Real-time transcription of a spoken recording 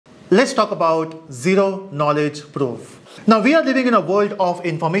Let's talk about zero knowledge proof. Now we are living in a world of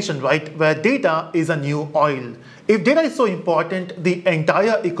information, right, where data is a new oil. If data is so important, the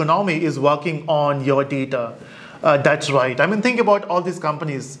entire economy is working on your data. That's right. I mean, think about all these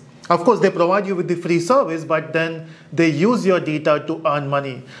companies. Of course, they provide you with the free service, but then they use your data to earn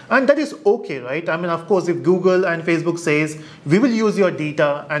money. And that is okay, right? I mean, of course, if Google and Facebook says, we will use your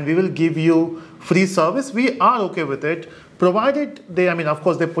data and we will give you free service, we are okay with it, provided they, of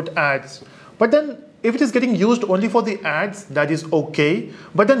course, they put ads. But then if it is getting used only for the ads, that is okay.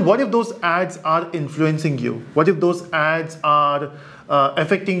 But then what if those ads are influencing you? What if those ads are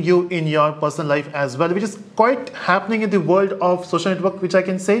affecting you in your personal life as well, which is quite happening in the world of social network, which I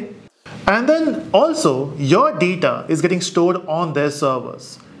can say. And then also your data is getting stored on their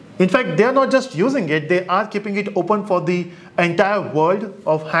servers. In fact, they are not just using it, they are keeping it open for the entire world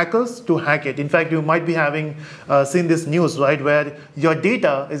of hackers to hack it. In fact, you might be having seen this news, right, where your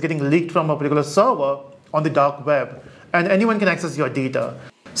data is getting leaked from a particular server on the dark web and anyone can access your data.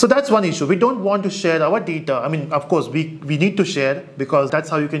 So that's one issue. We don't want to share our data. I mean, of course, we need to share because that's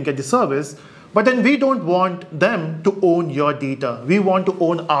how you can get the service. But then we don't want them to own your data. We want to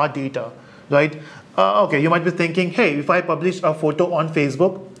own our data, right? Okay, you might be thinking, hey, if I publish a photo on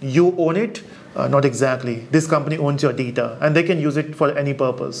Facebook, you own it? Not exactly. This company owns your data and they can use it for any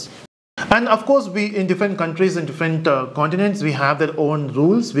purpose. And of course, we in different countries and different continents, we have their own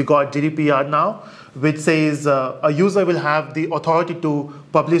rules. We got GDPR now, which says a user will have the authority to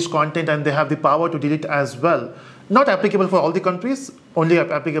publish content and they have the power to delete as well. Not applicable for all the countries, only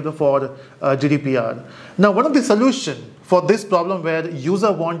applicable for GDPR. Now, one of the solutions for this problem where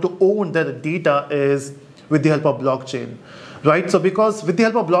users want to own their data is with the help of blockchain. Right? So because with the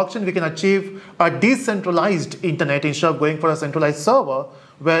help of blockchain, we can achieve a decentralized internet instead of going for a centralized server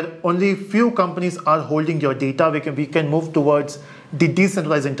where only few companies are holding your data. We can move towards the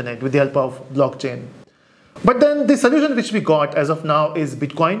decentralized internet with the help of blockchain. But then the solution which we got as of now is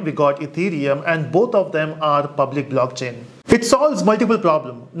Bitcoin, we got Ethereum, and both of them are public blockchain. It solves multiple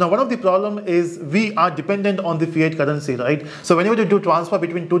problems. Now, one of the problems is we are dependent on the fiat currency, right? So whenever you do transfer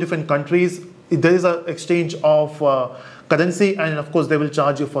between two different countries, there is an exchange of currency, and of course they will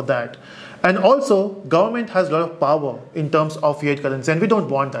charge you for that. And also government has a lot of power in terms of fiat currency and we don't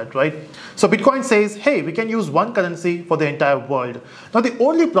want that, right? So Bitcoin says, hey, we can use one currency for the entire world. Now the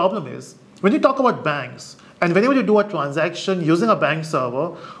only problem is when you talk about banks and whenever you do a transaction using a bank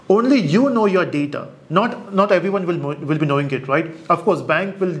server, only you know your data. Not everyone will be knowing it, right? Of course,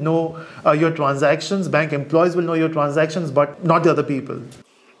 bank will know your transactions, bank employees will know your transactions, but not the other people.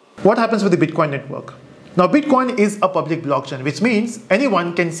 What happens with the Bitcoin network? Now, Bitcoin is a public blockchain, which means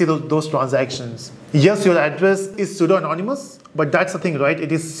anyone can see those transactions. Yes, your address is pseudo-anonymous, but that's the thing, right?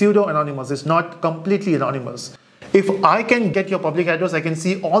 It is pseudo-anonymous. It's not completely anonymous. If I can get your public address, I can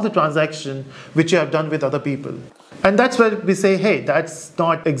see all the transactions which you have done with other people. And that's where we say, hey, that's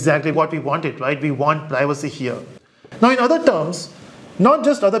not exactly what we wanted, right? We want privacy here. Now, in other terms, not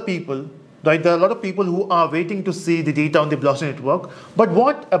just other people, right? There are a lot of people who are waiting to see the data on the blockchain network. But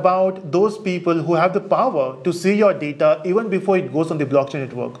what about those people who have the power to see your data even before it goes on the blockchain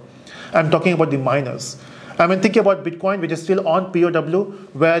network? I'm talking about the miners. I mean, think about Bitcoin, which is still on POW,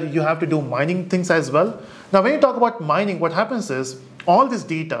 where you have to do mining things as well. Now, when you talk about mining, what happens is all this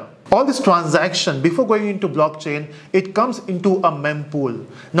data, all this transaction, before going into blockchain, it comes into a mempool.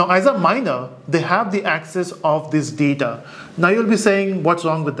 Now, as a miner, they have the access of this data. Now, you'll be saying, what's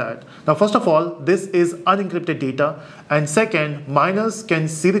wrong with that? Now, first of all, this is unencrypted data. And second, miners can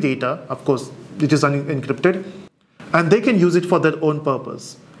see the data, of course, it is unencrypted, and they can use it for their own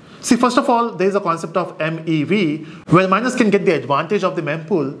purpose. See, first of all, there is a concept of MEV, where miners can get the advantage of the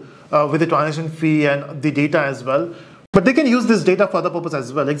mempool with the transaction fee and the data as well. But they can use this data for other purpose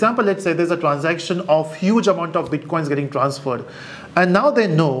as well. Example, let's say there's a transaction of huge amount of Bitcoins getting transferred. And now they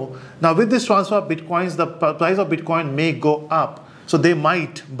know, now with this transfer of Bitcoins, the price of Bitcoin may go up. So they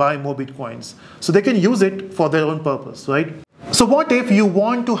might buy more Bitcoins. So they can use it for their own purpose, right? So what if you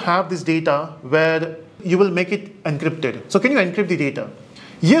want to have this data where you will make it encrypted? So can you encrypt the data?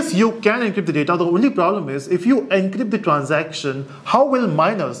 Yes, you can encrypt the data. The only problem is if you encrypt the transaction, how will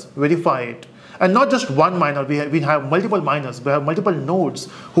miners verify it? And not just one miner, we have multiple miners, we have multiple nodes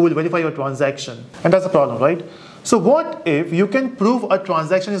who will verify your transaction. And that's the problem, right? So what if you can prove a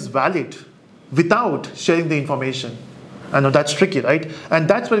transaction is valid without sharing the information? I know that's tricky, right? And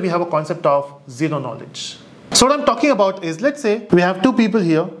that's where we have a concept of zero knowledge. So what I'm talking about is, let's say we have two people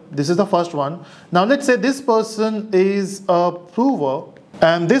here. This is the first one. Now let's say this person is a prover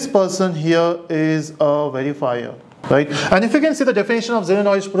and this person here is a verifier. Right? And if you can see the definition of zero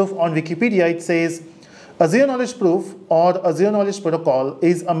knowledge proof on Wikipedia, it says A zero knowledge proof or a zero knowledge protocol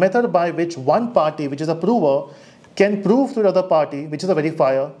is a method by which one party, which is a prover, can prove to the other party, which is a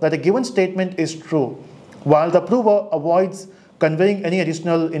verifier, that a given statement is true, while the prover avoids conveying any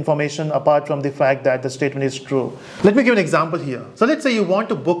additional information apart from the fact that the statement is true. Let me give an example here. So let's say you want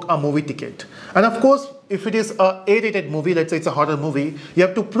to book a movie ticket. And of course, if it is a A-rated movie, let's say it's a horror movie, you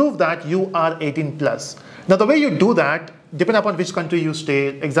have to prove that you are 18 plus. Now the way you do that, depending upon which country you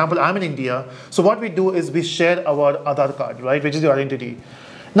stay, example, I'm in India. So what we do is we share our Aadhaar card, right, which is your identity.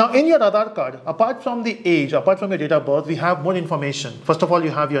 Now in your Aadhaar card, apart from the age, apart from your date of birth, we have more information. First of all,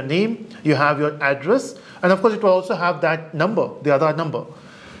 you have your name, you have your address, and of course it will also have that number, the Aadhaar number.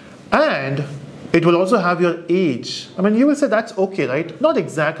 And it will also have your age. I mean, you will say that's okay, right? Not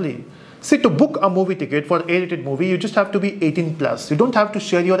exactly. See, to book a movie ticket for an A-rated movie, you just have to be 18 plus. You don't have to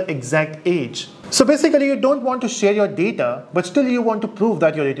share your exact age. So basically, you don't want to share your data, but still you want to prove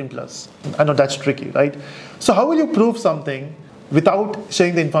that you're 18 plus. I know that's tricky, right? So how will you prove something without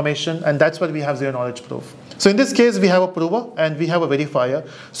sharing the information? And that's why we have zero knowledge proof. So in this case, we have a prover and we have a verifier.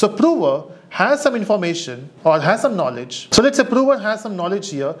 So prover has some information or has some knowledge. So let's say prover has some knowledge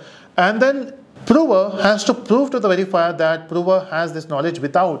here, and then prover has to prove to the verifier that prover has this knowledge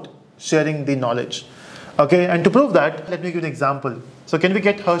without sharing the knowledge. Okay, and to prove that, let me give you an example. So can we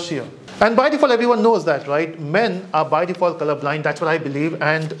get Harsh here? And by default, everyone knows that, right? Men are by default colorblind. That's what I believe.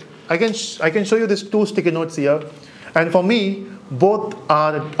 And I can show you these two sticky notes here. And for me, both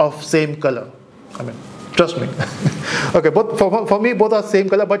are of same color. I mean, trust me. Okay, for me, both are same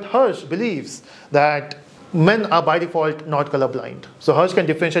color. But Harsh believes that men are by default not colorblind. So Harsh can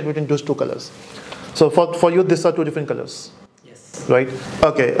differentiate between those two colors. So for you, these are two different colors. Right?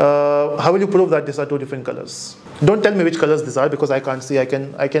 Okay. How will you prove that these are two different colors? Don't tell me which colors these are because I can't see. I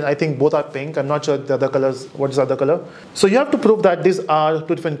think both are pink. I'm not sure the other colors. What is the other color? So you have to prove that these are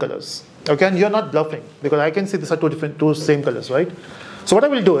two different colors. Okay, and you're not bluffing because I can see these are two same colors, right? So what I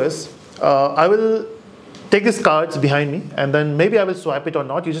will do is I will take these cards behind me and then maybe I will swipe it or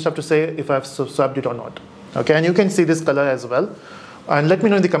not. You just have to say if I've swiped it or not. Okay, and you can see this color as well. And let me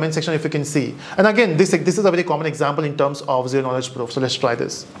know in the comment section if you can see. And again, this is a very common example in terms of zero knowledge proof. So let's try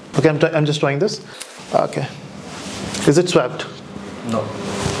this. Okay, I'm just trying this. Okay. Is it swapped? No.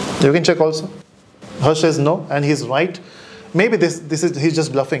 You can check also. Harsh says no, and he's right. Maybe he's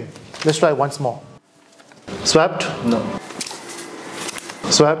just bluffing. Let's try once more. Swapped? No.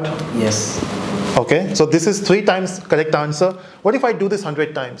 Swapped? Yes. Okay, so this is 3 times correct answer. What if I do this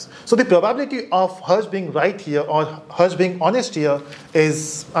 100 times? So the probability of Harsh being right here or Harsh being honest here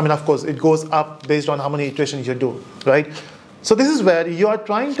is, I mean, of course, it goes up based on how many iterations you do, right? So this is where you are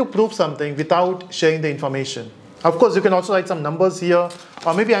trying to prove something without sharing the information. Of course, you can also write some numbers here,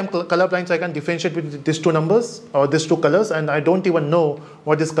 or maybe I'm colorblind, so I can differentiate between these two numbers or these two colors, and I don't even know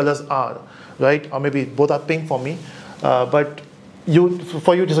what these colors are, right? Or maybe both are pink for me, but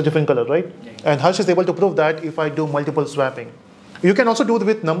for you, it is a different color, right? Yeah. And Harsh is able to prove that if I do multiple swapping. You can also do it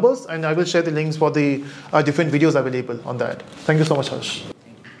with numbers, and I will share the links for the different videos available on that. Thank you so much, Harsh.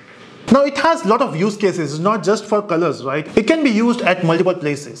 Now, it has a lot of use cases, not just for colors, right? It can be used at multiple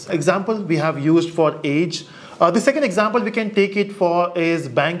places. Example, we have used for age. The second example we can take it for is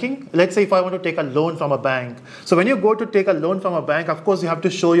banking. Let's say if I want to take a loan from a bank. So when you go to take a loan from a bank, of course, you have to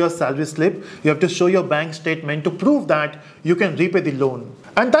show your salary slip. You have to show your bank statement to prove that you can repay the loan.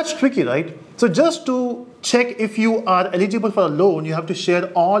 And that's tricky, right? So just to check if you are eligible for a loan, you have to share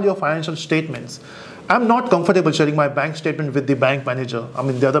all your financial statements. I'm not comfortable sharing my bank statement with the bank manager,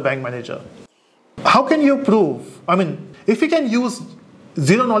 the other bank manager. How can you prove? If you can use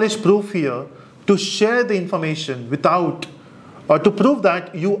zero knowledge proof here to share the information without, or to prove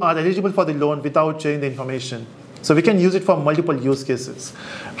that you are eligible for the loan without sharing the information. So we can use it for multiple use cases,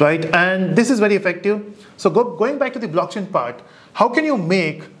 right? And this is very effective. So going back to the blockchain part, how can you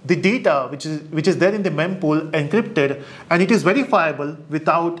make the data which is there in the mempool encrypted and it is verifiable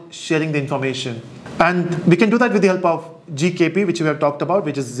without sharing the information? And we can do that with the help of ZKP, which we have talked about,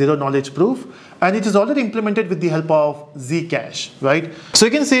 which is zero knowledge proof. And it is already implemented with the help of Zcash, right? So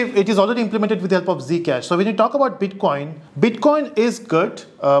you can see it is already implemented with the help of Zcash. So when you talk about Bitcoin, Bitcoin is good,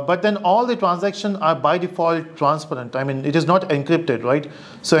 but then all the transactions are by default transparent. It is not encrypted, right?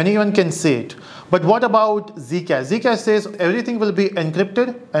 So anyone can see it. But what about Zcash? Zcash says everything will be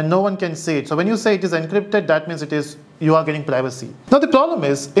encrypted and no one can see it. So when you say it is encrypted, that means you are getting privacy. Now the problem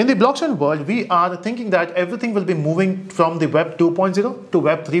is, in the blockchain world, we are thinking that everything will be moving from the Web 2.0 to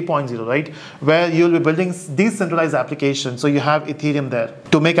Web 3.0, right? Where you'll be building decentralized applications. So you have Ethereum there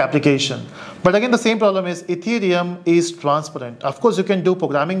to make application. But again, the same problem is Ethereum is transparent. Of course, you can do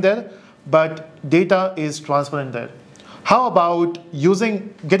programming there, but data is transparent there. How about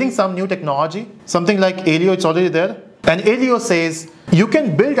getting some new technology, something like Alio, it's already there. And Alio says you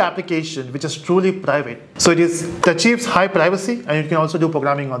can build application which is truly private. So it achieves high privacy, and you can also do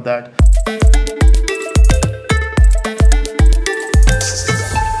programming on that.